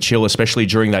working with Chill, especially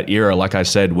during that era, like I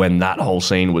said, when that whole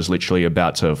scene was literally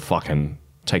about to fucking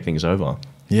take things over?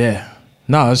 Yeah.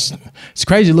 No, it's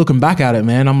crazy looking back at it,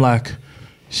 man. I'm like,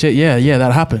 shit, yeah,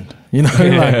 that happened. You know,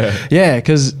 like, yeah,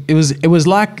 because it was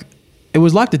like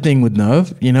the thing with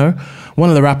Nerve, you know. One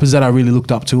of the rappers that I really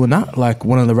looked up to, and that, like,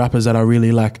 one of the rappers that I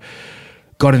really like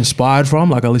got inspired from.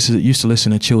 Like, I used to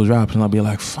listen to Chill's raps, and I'd be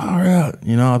like, far out,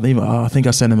 you know. I think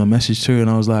I sent him a message too, and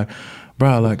I was like,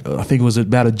 bro, like, I think it was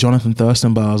about a Jonathan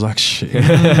Thurston bar. I was like, shit.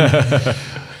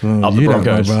 Up the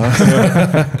Broncos. Know, bro.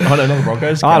 I don't know the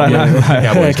Broncos. I don't know.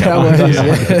 Cowboys.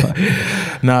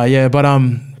 Yeah. Nah, yeah, but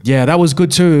yeah, that was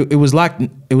good too. It was like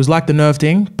the Nerve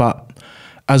thing, but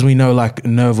as we know, like,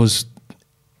 Nerve was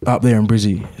up there in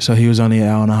Brizzy, so he was only an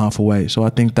hour and a half away. So I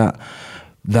think that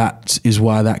is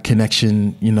why that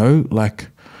connection, you know, like,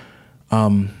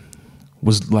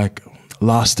 was like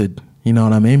lasted. You know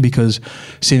what I mean? Because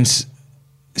since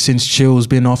Chill's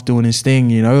been off doing his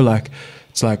thing, you know, like,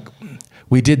 it's like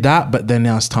we did that, but then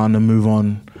now it's time to move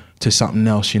on to something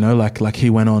else. You know, like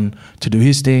he went on to do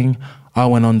his thing, I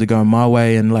went on to go my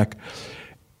way, and like,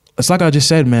 it's like I just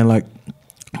said, man. Like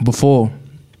before,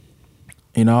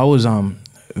 you know, I was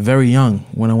very young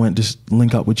when I went to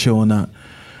link up with Chill and that.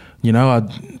 You know, I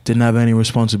didn't have any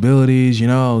responsibilities, you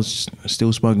know, I was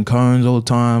still smoking cones all the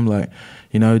time, like,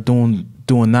 you know, doing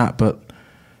that. But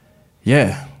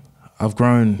yeah, I've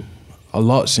grown a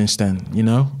lot since then, you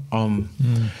know,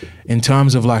 in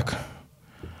terms of like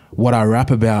what I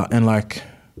rap about, and like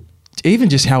even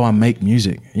just how I make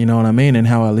music, you know what I mean? And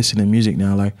how I listen to music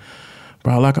now. Like,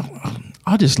 bro, like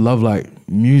I just love like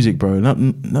music, bro.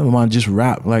 Never mind just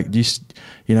rap, like just,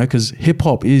 you know, because hip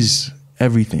hop is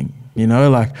everything, you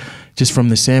know, like just from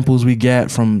the samples we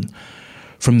get, from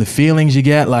the feelings you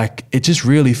get, like it just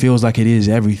really feels like it is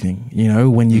everything, you know,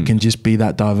 when you can just be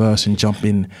that diverse and jump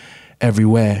in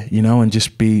everywhere, you know, and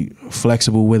just be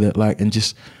flexible with it, like, and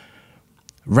just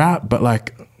rap, but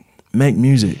like make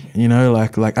music, you know,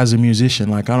 like as a musician.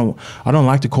 Like I don't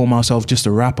like to call myself just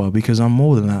a rapper, because I'm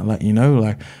more than that, like, you know,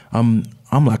 like I'm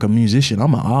like a musician,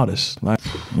 I'm an artist, like,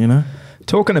 you know.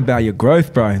 Talking about your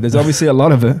growth, bro, there's obviously a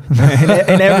lot of it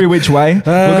in every which way. We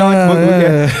got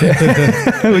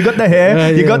the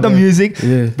hair, you got the music,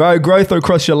 bro. Growth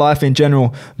across your life in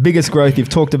general. Biggest growth, you've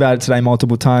talked about it today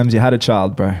multiple times. You had a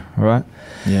child, bro. All right.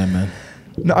 Yeah, man.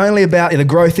 Not only about the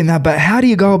growth in that, but how do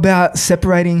you go about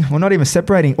separating, well, not even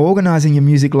separating, organizing your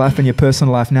music life and your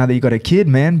personal life now that you got a kid,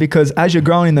 man? Because as you're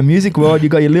growing in the music world, you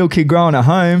got your little kid growing at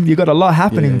home. You got a lot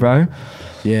happening, bro.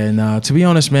 Yeah, no. To be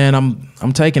honest, man,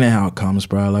 I'm taking it how it comes,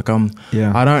 bro. Like I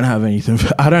don't have anything.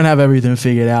 I don't have everything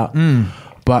figured out.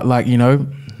 But like, you know,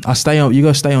 you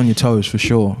gotta stay on your toes for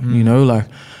sure. You know, like,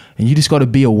 and you just gotta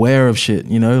be aware of shit.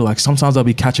 You know, like sometimes I'll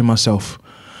be catching myself,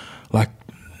 like,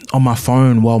 on my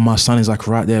phone while my son is like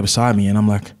right there beside me, and I'm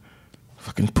like,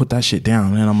 fucking put that shit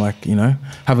down, and I'm like, you know,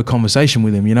 have a conversation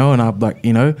with him, you know, and I'm like,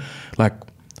 you know, like,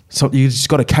 so you just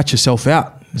got to catch yourself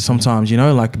out sometimes, you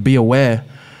know, like be aware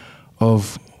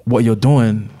of what you're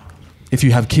doing. If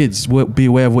you have kids, be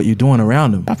aware of what you're doing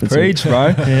around them. Preach, bro.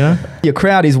 Yeah. Your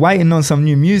crowd is waiting on some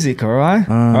new music, all right?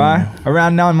 All right.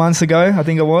 Around 9 months ago, I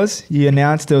think it was, you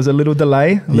announced there was a little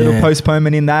delay, a little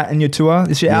postponement in that and your tour.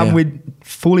 Is your album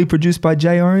fully produced by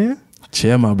Jay Orient?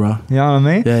 Cheer, bro. You know what I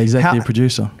mean? Yeah, executive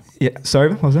producer. Yeah,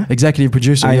 sorry, what was that? Executive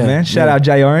producer, man. Shout out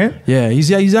Jay Orient. Yeah,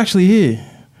 he's actually here.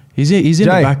 He's in Jay, the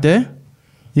back there.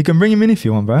 You can bring him in if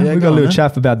you want, bro. Yeah, we got a little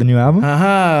chat about the new album.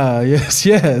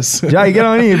 Yes. Jay, get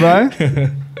on here, bro.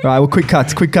 Right, well, quick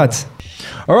cuts.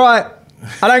 All right,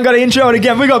 I don't got to intro it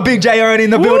again. We got Big J already in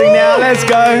the building now. Let's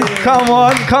go. Come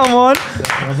on.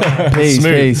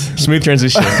 Smooth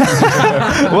transition.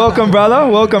 Welcome,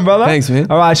 brother. Thanks, man.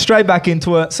 All right, straight back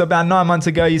into it. So about 9 months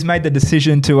ago, you made the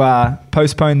decision to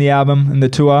postpone the album and the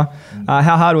tour.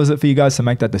 How hard was it for you guys to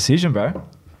make that decision, bro?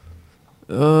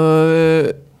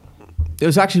 It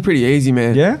was actually pretty easy,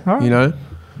 man. Yeah? All right. You know?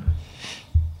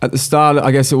 At the start,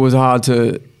 I guess it was hard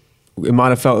to... It might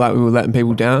have felt like we were letting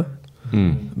people down.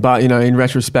 But, you know, in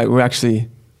retrospect, we're actually...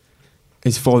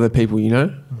 It's for the people, you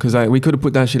know? Because we could have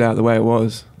put that shit out the way it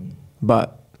was.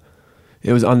 But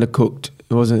it was undercooked.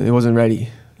 It wasn't ready.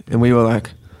 And we were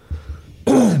like...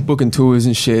 booking tours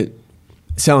and shit.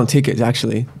 Selling tickets,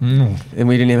 actually. And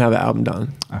we didn't even have an album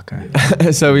done.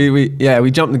 Okay. So we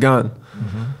jumped the gun.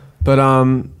 But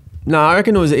no, I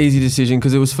reckon it was an easy decision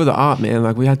because it was for the art, man.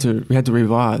 Like we had to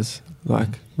revise. Like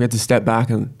we had to step back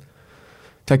and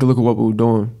take a look at what we were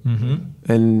doing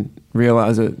and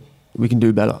realize that we can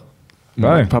do better.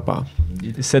 Bro, like, proper.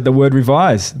 You just said the word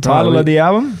revise. Title of the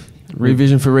album?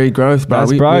 Revision for Regrowth, bro.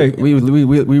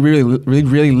 We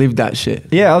really lived that shit.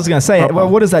 Yeah, I was gonna say. Proper. Well,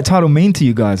 what does that title mean to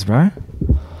you guys, bro?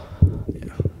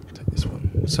 Yeah, take this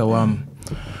one. So,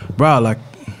 bro, like,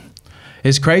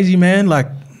 it's crazy, man. Like,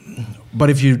 but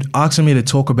if you asking me to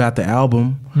talk about the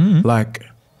album, like,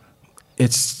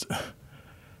 it's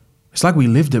like we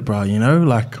lived it, bro. You know,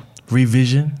 like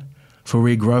revision for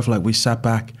regrowth. Like we sat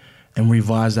back and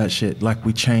revised that shit. Like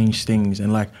we changed things,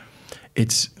 and like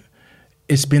it's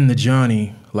been the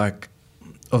journey, like,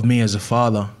 of me as a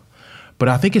father. But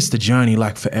I think it's the journey,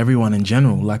 like, for everyone in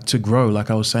general, like, to grow, like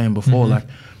I was saying before. Like,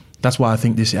 that's why I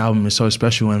think this album is so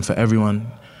special and for everyone,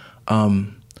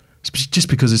 just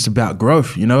because it's about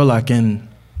growth, you know? Like, and,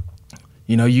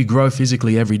 you know, you grow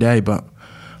physically every day, but,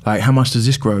 like, how much does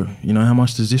this grow? You know, how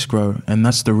much does this grow? And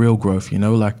that's the real growth, you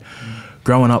know? Like,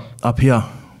 growing up here,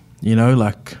 you know?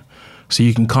 Like, so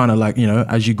you can kind of, like, you know,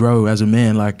 as you grow as a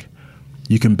man, like,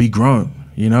 you can be grown,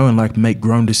 you know, and like make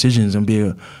grown decisions and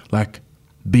be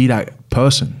that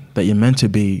person that you're meant to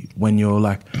be when you're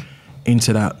like in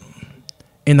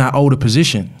that older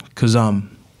position. Cause,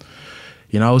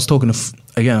 you know, I was talking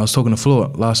to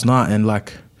Flo last night, and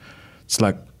like, it's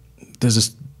like, there's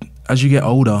this, as you get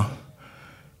older,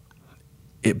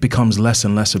 it becomes less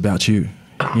and less about you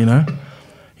know,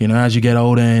 as you get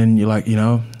older and you like, you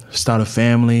know, start a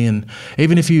family, and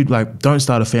even if you like don't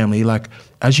start a family, like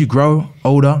as you grow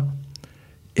older,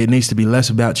 it needs to be less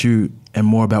about you and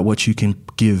more about what you can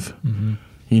give,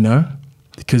 you know,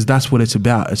 because that's what it's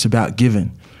about. It's about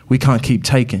giving. We can't keep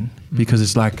taking because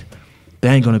it's like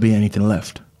there ain't gonna be anything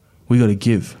left. We gotta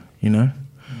give, you know.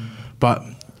 But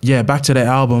yeah, back to the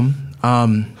album.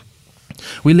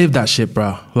 We lived that shit,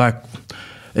 bro. Like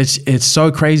it's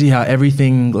so crazy how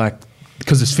everything, like,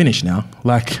 because it's finished now.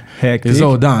 Like, hectic. It's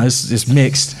all done. It's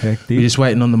mixed. Hectic. We're just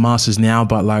waiting on the masters now.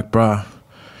 But like, bruh,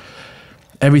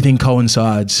 everything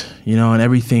coincides, you know, and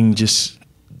everything just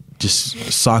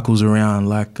cycles around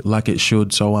like it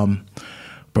should. So,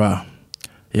 bruh,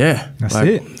 yeah, that's like,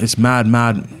 it. It's mad,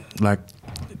 like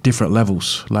different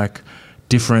levels, like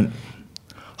different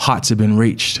heights have been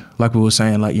reached. Like we were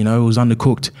saying, like, you know, it was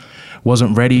undercooked,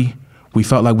 wasn't ready. We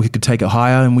felt like we could take it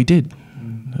higher, and we did.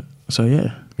 So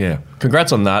yeah. Yeah.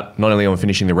 Congrats on that, not only on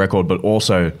finishing the record, but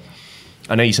also,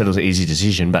 I know you said it was an easy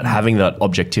decision, but having that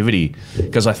objectivity,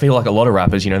 because I feel like a lot of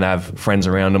rappers, you know, they have friends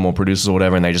around them or producers or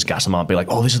whatever, and they just gas them up, be like,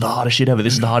 oh, this is the hardest shit ever,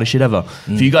 this is the hardest shit ever.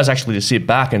 For you guys actually to sit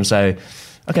back and say,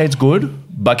 okay, it's good,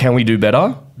 but can we do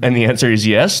better? And the answer is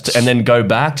yes, and then go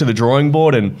back to the drawing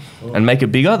board and make it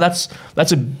bigger. That's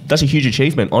a huge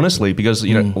achievement, honestly, because,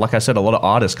 you know, like I said, a lot of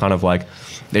artists kind of like,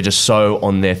 they're just so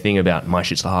on their thing about my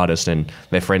shit's the hardest, and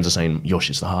their friends are saying your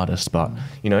shit's the hardest. But,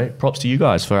 you know, props to you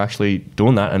guys for actually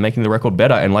doing that and making the record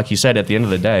better. And like you said, at the end of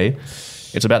the day,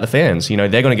 it's about the fans. You know,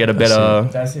 they're going to get a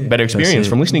better experience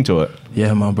from listening to it.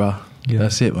 Yeah, my bro. Yeah.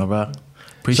 That's it, my bro.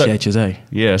 Appreciate you, eh?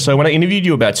 Yeah. So when I interviewed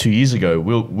you about 2 years ago,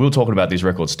 we were talking about this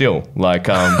record still. Like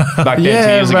back then, 2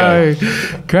 years ago.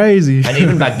 Crazy. And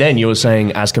even back then, you were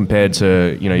saying, as compared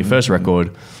to, you know, your first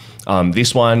record,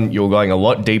 this one, you were going a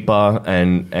lot deeper.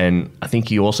 And I think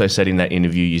you also said in that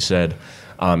interview, you said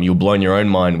you were blowing your own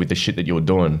mind with the shit that you were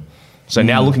doing. So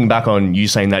now looking back on you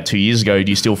saying that 2 years ago,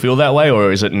 do you still feel that way?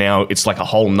 Or is it now, it's like a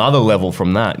whole nother level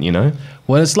from that, you know?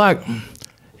 Well, it's like,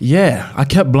 yeah, I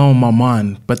kept blowing my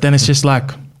mind, but then it's just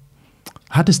like,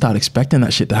 I had to start expecting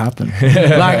that shit to happen.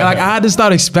 like I had to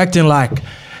start expecting like,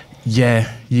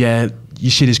 yeah, your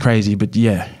shit is crazy, but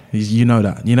yeah, you know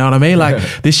that. You know what I mean?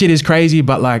 Like this shit is crazy,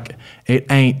 but like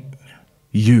it ain't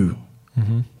you.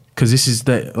 Cause this is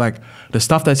the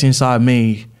stuff that's inside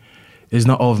me is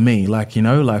not of me. Like, you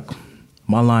know, like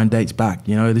my line dates back.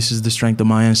 You know, this is the strength of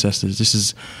my ancestors. This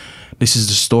is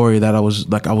the story that I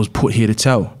was put here to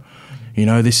tell. You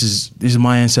know, this is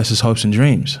my ancestors' hopes and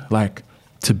dreams, like,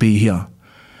 to be here.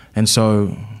 And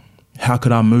so how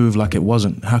could I move like it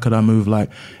wasn't? How could I move like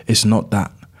it's not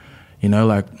that? You know,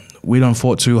 like, we done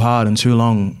fought too hard and too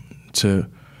long to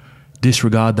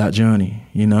disregard that journey,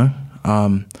 you know?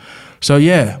 So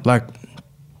yeah, like,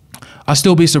 I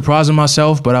still be surprising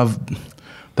myself, but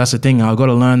that's the thing, I've got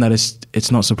to learn that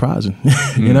it's not surprising.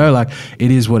 You know, like, it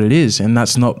is what it is. And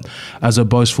that's not as a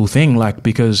boastful thing, like,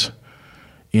 because,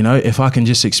 you know, if I can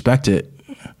just expect it,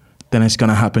 then it's going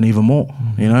to happen even more,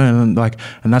 you know? And like,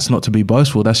 and that's not to be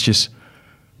boastful, that's just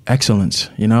excellence,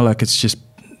 you know? Like, it's just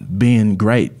being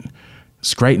great.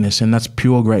 It's greatness, and that's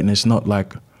pure greatness, not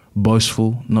like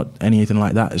boastful, not anything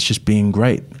like that. It's just being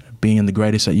great, being the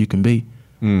greatest that you can be.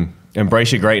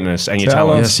 Embrace your greatness and your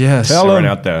talents. Yes. Everyone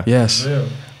out there. Yes. Yeah.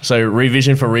 So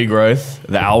Revision for Regrowth,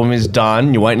 the album is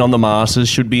done. You're waiting on the masters,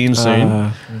 should be in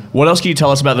soon. What else can you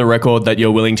tell us about the record that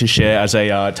you're willing to share as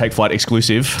a Take Flight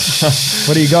exclusive?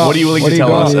 What do you got? What are you willing to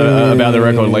tell us about the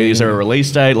record? Like, is there a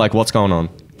release date? Like, what's going on?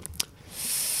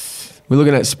 We're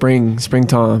looking at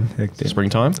springtime.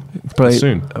 Springtime? Probably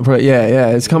soon. Probably,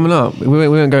 yeah, it's coming up. We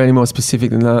won't go any more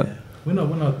specific than that. We're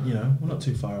not, you know, we're not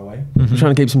too far away. We're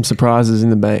trying to keep some surprises in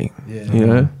the bank. Yeah. You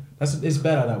know? It's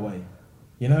better that way.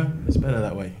 You know, it's better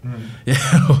that way. Yeah,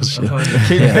 it's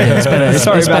better.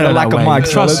 Sorry about the lack of mic.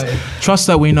 Trust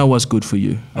that we know what's good for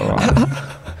you. All right.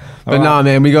 But nah,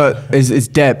 man, we got it's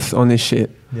depth on this shit.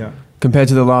 Yeah. Compared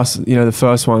to the last, you know, the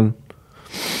first one,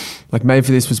 like, Made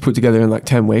for This was put together in like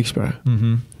 10 weeks, bro.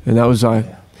 And that was like,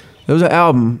 it was an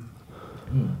album,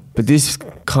 but this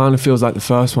kind of feels like the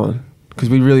first one because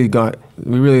we really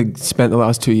spent the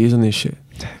last 2 years on this shit,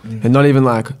 and not even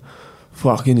like,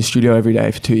 fuck, in the studio every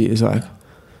day for 2 years,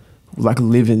 like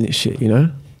living this shit, you know.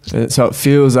 And so it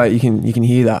feels like you can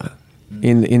hear that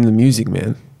in the music,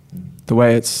 man. The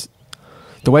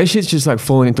way shit's just like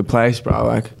falling into place, bro.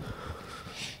 Like,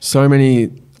 so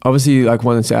many, obviously, like,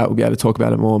 when it's out we'll be able to talk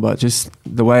about it more, but just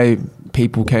the way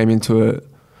people came into it,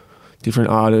 different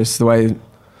artists, the way,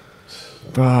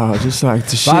 bro, just like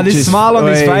the shit. This smile on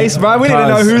his face, bro. We need to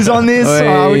know who's on this.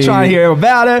 We're trying to hear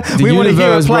about it. We want to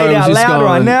hear it played out loud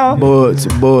right now.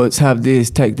 Bullets, have this,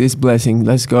 take this blessing.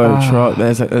 Let's go. Trot.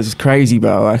 That's crazy,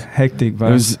 bro. Like, hectic, bro.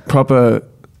 It was proper,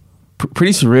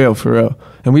 pretty surreal, for real.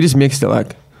 And we just mixed it,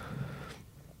 like,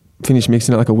 finished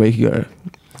mixing it like a week ago,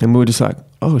 and we were just like,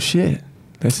 oh shit,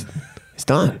 it's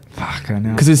done. Fuck, I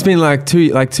know. Because it's been like 2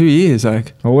 years.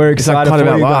 Like, well, we're excited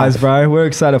for you guys, bro. We're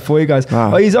excited for you guys.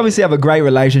 Wow. Well, you obviously have a great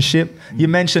relationship. You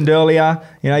mentioned earlier,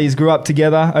 you know, you grew up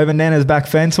together over Nana's back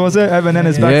fence, was it? Over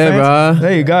Nana's back fence? Yeah, bro.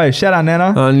 There you go. Shout out,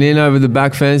 Nana. Nina over the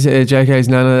back fence. Yeah, JK's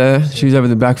Nana there. She was over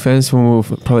the back fence when we were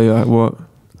probably like, what?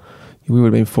 We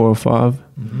would have been 4 or 5.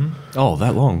 Oh,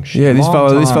 that long. Shit. Yeah, this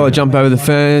fella jumped over the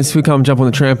fence. We come jump on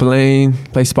the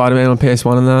trampoline, play Spider-Man on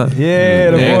PS1 and that.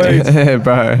 Yeah, the boys. Yeah,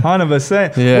 bro.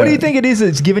 100%. Yeah. What do you think it is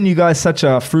that's given you guys such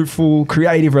a fruitful,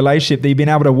 creative relationship that you've been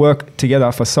able to work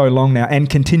together for so long now and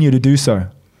continue to do so?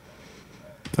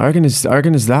 I reckon it's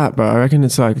that, bro. I reckon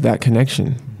it's like that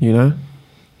connection, you know?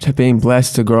 Just being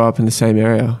blessed to grow up in the same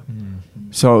area.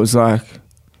 So it was like,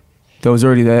 there was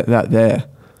already that there.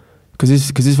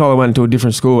 Because this fellow went to a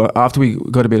different school. After we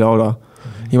got a bit older,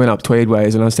 he went up Tweed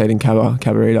ways and I stayed in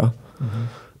Cabarita.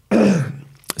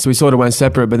 So we sort of went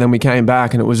separate, but then we came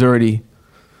back and that was already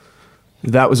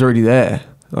there.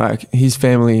 Like, his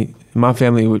family, my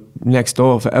family were next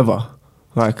door forever.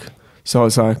 Like, so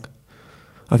it's like,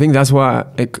 I think that's why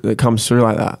it comes through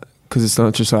like that. Because it's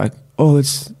not just like, oh,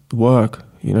 let's work,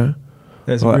 you know?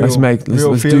 Let's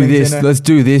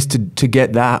do this to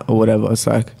get that or whatever. It's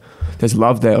like, there's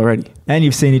love there already. And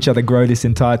you've seen each other grow this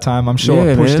entire time. I'm sure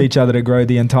it pushed each other to grow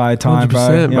the entire time,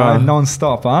 bro. You know,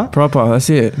 non-stop, huh? Proper, that's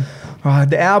it. All right,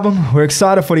 the album, we're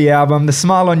excited for the album. The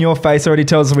smile on your face already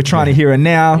tells us we're trying to hear it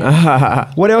now.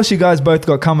 What else you guys both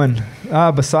got coming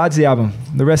besides the album?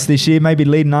 The rest of this year, maybe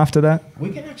leading after that?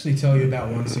 We can actually tell you about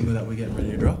one single that we're getting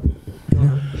ready to drop.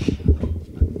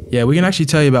 Yeah, we can actually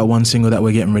tell you about one single that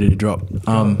we're getting ready to drop.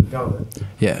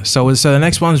 Yeah, so the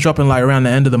next one's dropping like around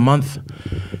the end of the month.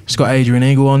 It's got Adrian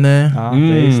Eagle on there.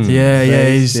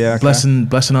 He's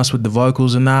blessing us with the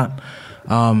vocals and that.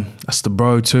 That's the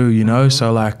bro too, you know.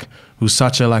 So like, it was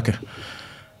such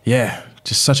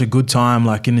just such a good time,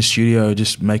 like in the studio,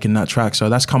 just making that track. So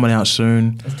that's coming out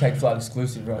soon. It's Take Flight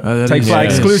exclusive, right? Take Flight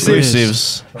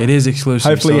exclusives. It is exclusive.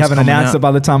 Hopefully, you haven't announced it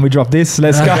by the time we drop this.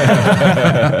 Let's go.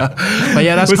 But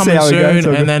yeah, that's coming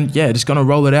soon, and then just gonna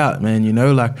roll it out, man. You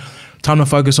know, like, time to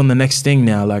focus on the next thing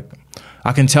now. Like,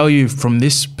 I can tell you from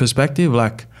this perspective,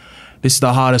 like, this is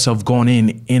the hardest I've gone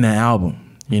in an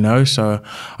album, you know? So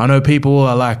I know people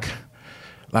are like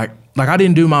I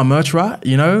didn't do my merch right,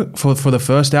 you know, for the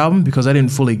first album because I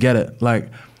didn't fully get it.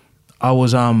 Like I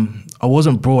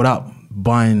wasn't brought up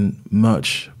buying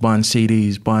merch, buying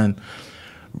CDs, buying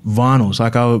vinyls.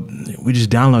 Like we just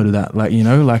downloaded that, like, you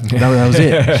know, like that was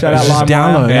it. Shout out just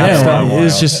download. Yeah,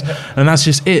 it's just, and that's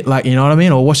just it. Like, you know what I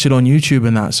mean? Or watch it on YouTube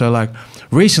and that. So like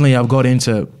recently I've got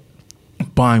into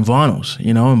buying vinyls,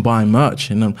 you know, and buying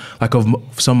merch, and like of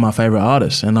some of my favorite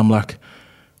artists, and I'm like,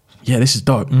 yeah, this is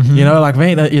dope. You know, like,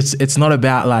 man, it's not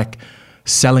about like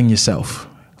selling yourself.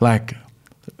 Like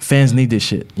fans need this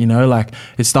shit, you know, like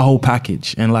it's the whole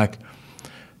package. And like,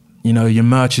 you know, your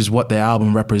merch is what the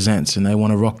album represents, and they want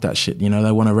to rock that shit, you know,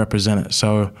 they want to represent it.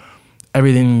 So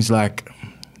everything's like,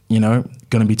 you know,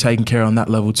 going to be taken care of on that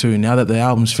level too. Now that the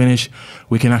album's finished,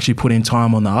 we can actually put in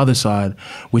time on the other side,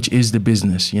 which is the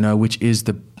business, you know, which is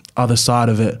the other side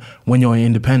of it when you're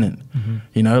independent.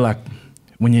 You know, like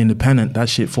when you're independent, that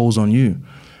shit falls on you.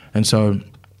 And so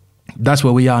that's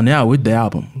where we are now with the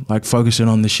album, like focusing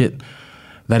on the shit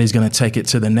that is going to take it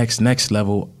to the next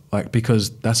level, like,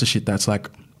 because that's the shit that's like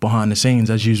behind the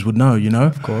scenes, as you would know, you know?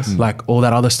 Of course. Like all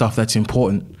that other stuff that's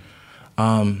important.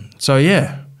 So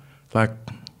yeah, like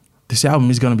this album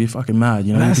is going to be fucking mad,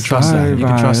 you know? You can trust that. You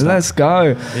can trust that. Let's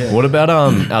go. Yeah. What about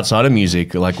outside of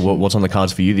music? Like what's on the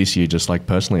cards for you this year, just like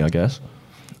personally, I guess?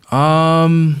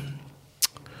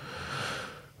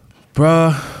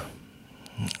 Bruh,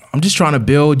 I'm just trying to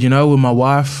build, you know, with my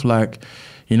wife, like,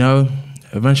 you know,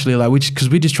 eventually, like, because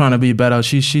we just trying to be better.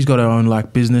 She's got her own,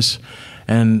 like, business,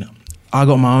 and I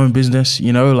got my own business,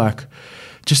 you know, like,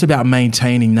 just about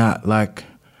maintaining that, like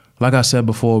I said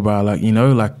before, bro, like, you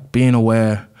know, like, being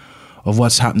aware of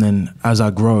what's happening as I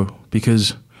grow,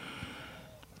 because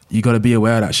you got to be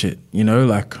aware of that shit, you know,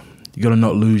 like, you got to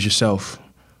not lose yourself.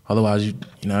 Otherwise, you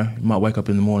know, you might wake up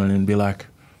in the morning and be like,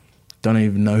 don't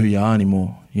even know who you are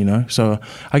anymore, you know? So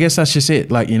I guess that's just it.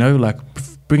 Like, you know, like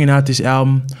bringing out this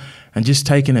album and just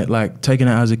taking it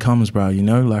as it comes, bro, you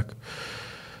know? Like,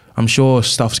 I'm sure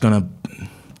stuff's gonna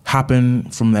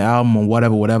happen from the album or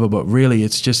whatever, but really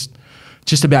it's just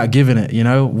about giving it, you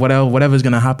know? Whatever's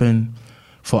gonna happen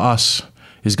for us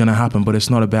is gonna happen, but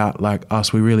it's not about like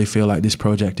us. We really feel like this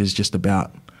project is just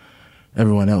about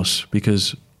everyone else,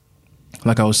 because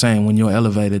like I was saying, when you're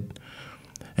elevated,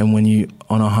 and when you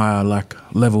on a higher like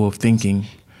level of thinking,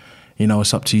 you know,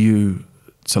 it's up to you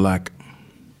to like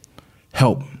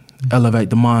help elevate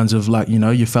the minds of like, you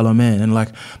know, your fellow man and like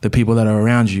the people that are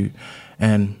around you.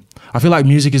 And I feel like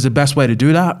music is the best way to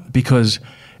do that, because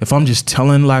if I'm just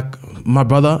telling like my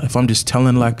brother, if I'm just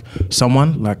telling like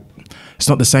someone, like it's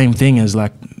not the same thing as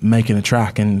like making a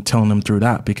track and telling them through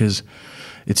that, because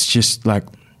it's just like,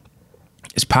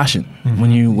 it's passion. When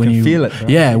you feel it, right?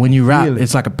 Yeah, when you rap,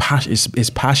 it's like a passion. It's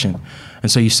passion, and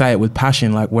so you say it with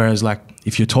passion. Like, whereas like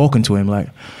if you're talking to him, like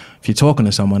if you're talking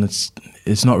to someone,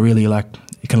 it's not really like,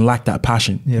 you can lack that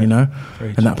passion, you know.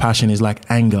 Preach. And that passion is like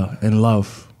anger and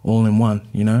love all in one,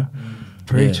 you know.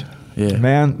 Preach. Yeah.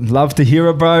 Man, love to hear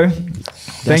it, bro.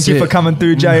 Thank you for coming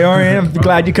through, J-Ori. I'm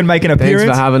glad you can make an appearance.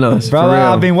 Thanks for having us. Brother,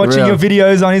 I've been watching your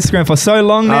videos on Instagram for so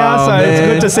long now, so it's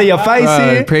good to see your face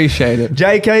here. Appreciate it.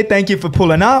 JK, thank you for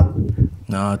pulling up.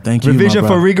 No, thank you, Revision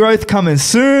for Regrowth coming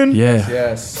soon. Yeah.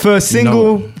 Yes. First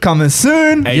single coming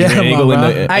soon. Adrian Eagle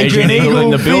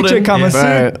in the building. Feature coming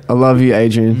soon. I love you,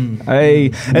 Adrian.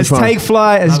 Hey, it's Take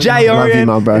Flight. It's J-Ori. Love you,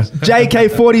 my bro.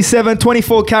 JK-47,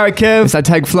 24 karat Kev. It's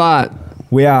Take Flight.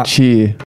 We out. Cheer.